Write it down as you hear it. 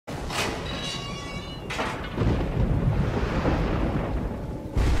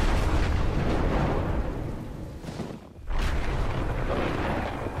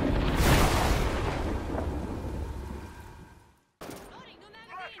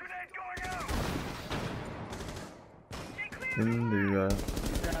can do that.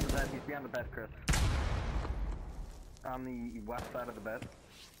 He's behind the bed. He's behind the bed, Chris. On the west side of the bed.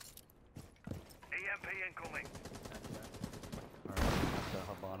 EMP incoming. Alright, let's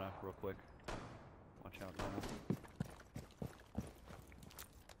Habana real quick. Watch out, Donna.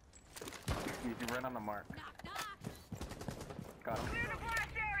 He's right on the mark. Got him. Clear the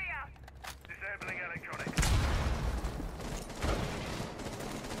blast area! Disabling electronics.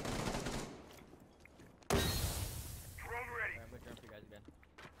 Drone ready. I'm gonna jump for you guys again.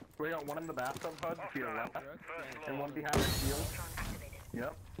 We got one in the bathtub, Bud, to your left. First And floor. one behind the shield.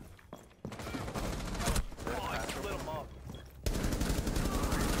 Yep.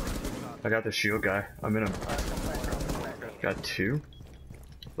 I got the shield guy. I'm in him. Got two.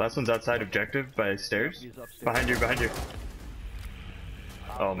 Last one's outside objective by stairs. He's upstairs. Behind you, behind you.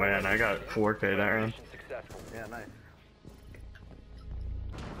 Oh man, I got 4K that round. Yeah, nice.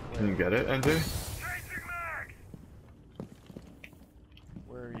 Can you get it, NJ? Changing mags!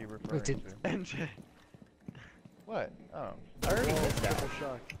 Where are you referring Did to? NJ? What? Oh. I already hit that. Triple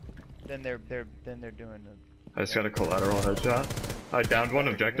shock. Then they're doing the. I just got a collateral headshot. I downed one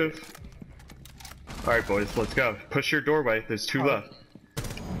objective. Alright boys, let's go. Push your doorway, there's two left.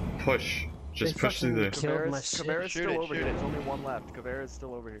 Push. Just push through there. Killed my shit. Kavera's Shoot still it, over shoot here. it. There's only one left. Kavera's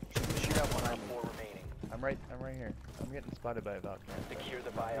still over here. Shoot that one. I'm right here. I'm getting spotted by a Valkyrie. Secure the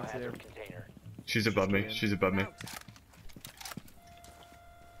It's there. biohazard container. She's above me, she's above me.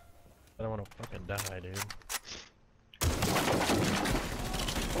 I don't want to fucking die, dude.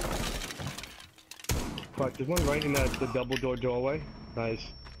 Fuck, there's one right in the double door doorway. Nice.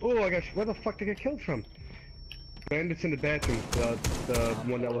 Oh, I got. Where the fuck did I get killed from? Bandits in the bathroom. The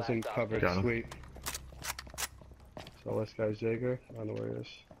one that wasn't covered. Got him. Sweet. So this guy's Jaeger. I don't know where he is.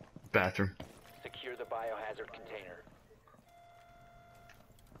 Bathroom. Secure the biohazard container.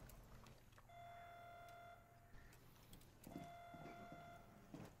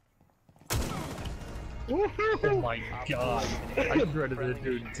 Oh my god. I dreaded this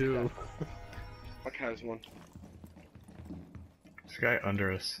dude too. Fuck has one. This guy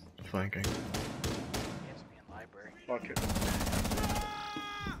under us, flanking. Against me in library. Fuck it.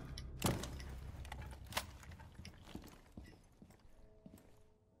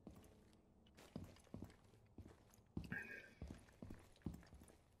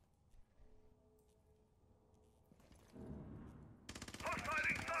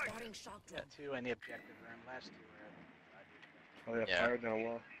 Hostile inside! Two and the objective room. Last two Oh yeah, Yeah. fire down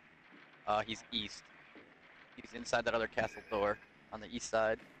low. He's east. He's inside that other castle door on the east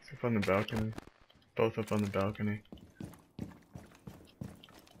side. It's up on the balcony. Both up on the balcony.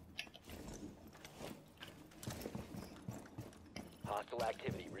 Hostile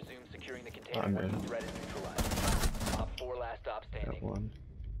activity. Resume securing the container I'm once in. the threat is neutralized. Op 4 last stop Got standing. one.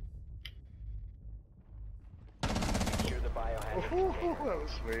 Secure the biohazard Oh, container. that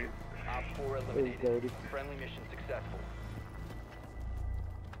was sweet. Op 4 eliminated. Friendly mission successful.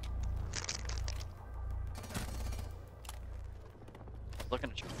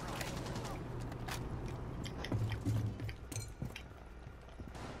 Looking at you.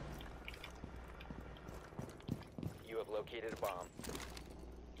 You have located a bomb.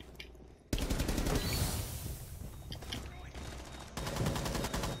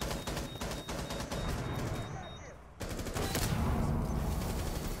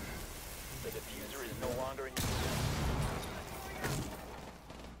 The diffuser is no longer in use.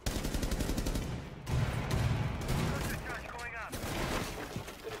 Going up!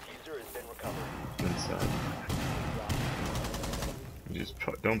 The diffuser has been recovered. Inside. You just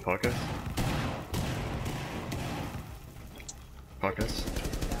don't puck us. Puck us.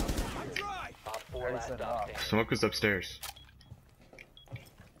 Op 4 last stop standing. Smoke was upstairs.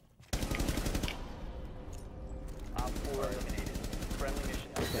 Op 4 eliminated. Friendly mission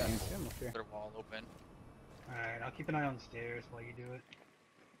successful. Their wall open. Alright, I'll keep an eye on the stairs while you do it.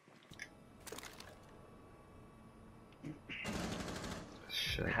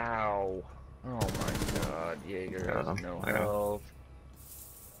 Shit. How? Oh my god, Jaeger Got has him. no I got him. health.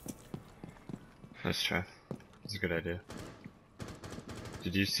 Nice try. That's a good idea.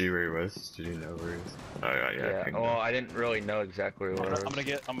 Did you see where he was? Did you know where he was? Oh yeah, I Yeah, pinged well, him. I didn't really know exactly where it was. I'm gonna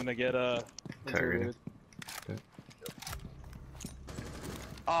get Targeted.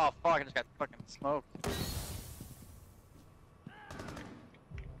 Oh fuck! I just got fucking smoked.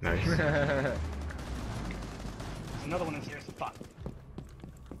 Nice. There's another one in here, so fuck.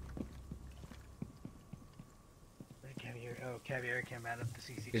 Where'd Caviar? Oh, Caviar came out of the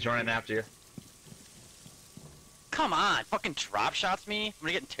CC. He's running after you. Come on! Fucking drop shots me. I'm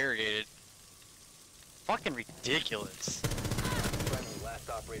gonna get interrogated. Fucking ridiculous. Friendly last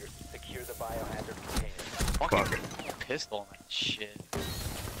operator. Secure the biohazard container. Fucking Fuck. pistol on that shit.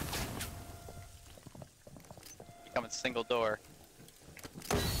 You coming single door.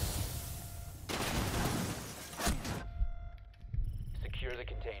 Secure the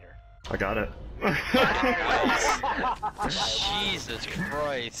container. I got it. Jesus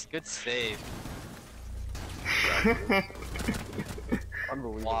Christ, good save.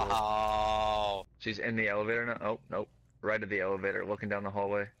 Unbelievable. Wow. She's in the elevator now. Oh, nope. Right at the elevator, looking down the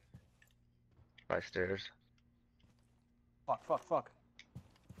hallway. By stairs. Fuck, fuck, fuck.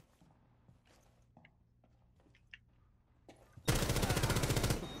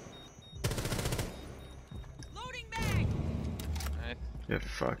 Loading mag. Nice. Get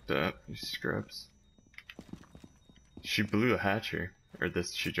fucked up, you scrubs. She blew a hatcher. Or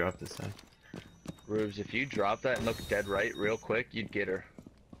this, she dropped this time. Rubes, if you drop that and look dead right real quick, you'd get her.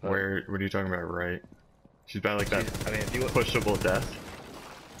 But Where, what are you talking about, right? She's by like that I mean, if you pushable death.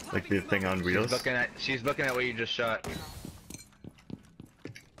 Like the thing on wheels. she's looking at what you just shot.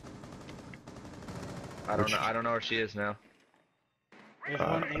 I don't know where she is now. There's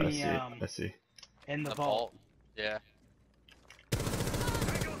one in the I see. in the The vault. vault. Yeah.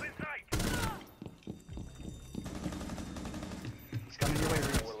 Tangle's in sight. He's coming your way,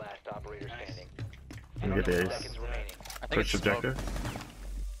 Reese. 4 last operator standing. Look at this. Seconds remaining. I think Push it's smoke. objective.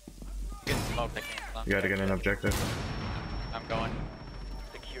 Getting smoked, I can't stop. You gotta get an objective. I'm going.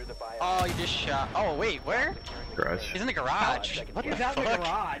 Secure the bio. Oh, you just shot. Oh, wait, where? Garage. He's in the garage. What the He's out in the fuck?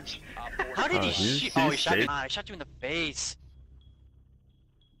 garage. How did he he's- shoot? Oh, he he's shot you. safe. I shot you in the face.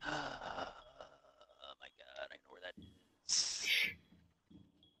 Oh my god, I know where that is.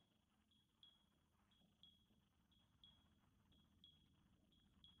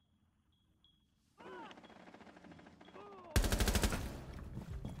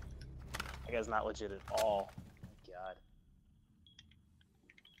 That guy's not legit at all. Oh my god.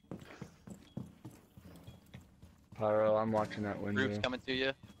 Pyro, I'm watching that window. Group's coming to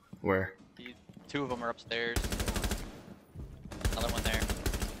you. Where? Two of them are upstairs. Another one there.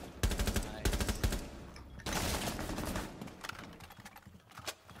 Nice.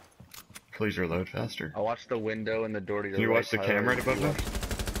 Please reload faster. I'll watch the window and the door to your Can you right, watch the Pyro. camera right above them?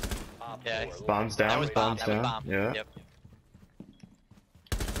 Yeah. Bombs That down, was bomb. bombs That was down. bomb. Yeah. Yep.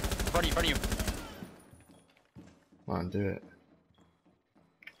 In front of you. Come on, do it.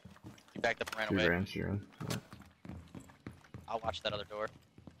 You backed up and ran She away. ran, she ran. Yeah. I'll watch that other door.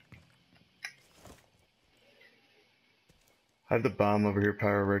 I have the bomb over here,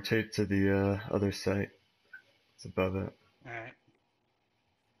 Pyro. Rotate to the other site. It's above it. Alright.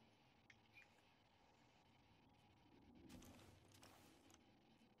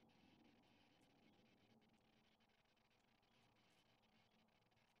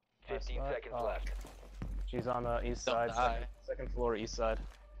 Seconds left. She's on the east Don't side, die. second floor east side.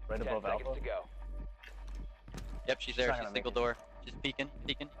 Right 10 above seconds Alpha. to go. Yep, she's She's there. not She's gonna single make it. door. She's peeking.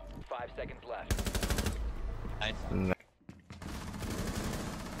 5 seconds left. Nice. No.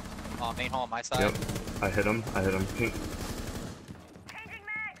 Main hall on my side. Yep. I hit him. I hit him. Changing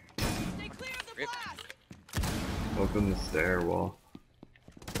mag. Stay clear of the Rip. blast. Open the stairwell.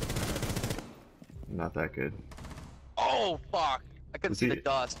 Not that good. Oh fuck! I couldn't Is see he- the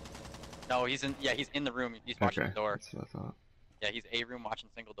dust. No, he's in. Yeah, he's in the room. He's watching Okay. the door. That's what I thought. Yeah, he's A room watching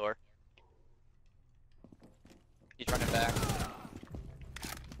single door. He's running back. That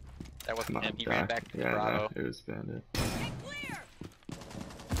Come wasn't on, him. He ran back to the Bravo. no, it was Bandit. Get clear.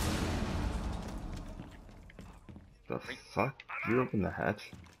 The fuck? Did you open the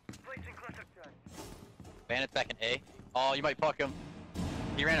hatch? Placing cluster charge. Bandit's back in A. Oh, you might fuck him.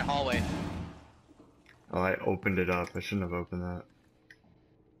 He ran a hallway. Oh, I opened it up. I shouldn't have opened that.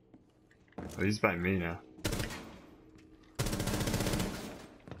 Oh, he's by me now. I don't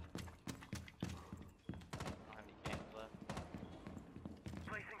have any cans left.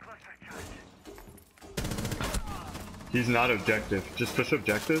 Placing cluster charge. He's not objective. Just push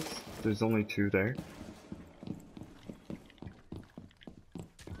objectives. There's only 2 there.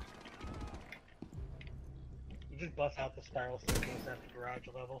 You just bust out the spiral staircase at the garage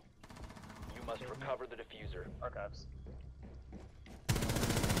level. You must recover the diffuser. Archives.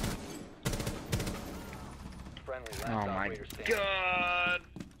 Friendly last Oh my operator standing. god!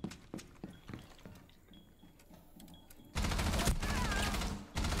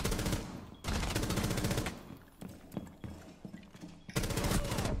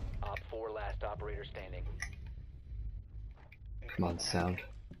 Op 4 last operator standing. Come on, sound.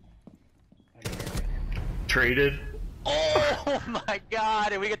 Traded. Oh my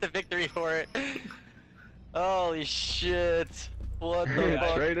god! And we get the victory for it. Holy shit! What the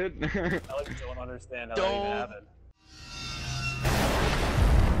fuck? Traded? I don't understand how that even Don't happened.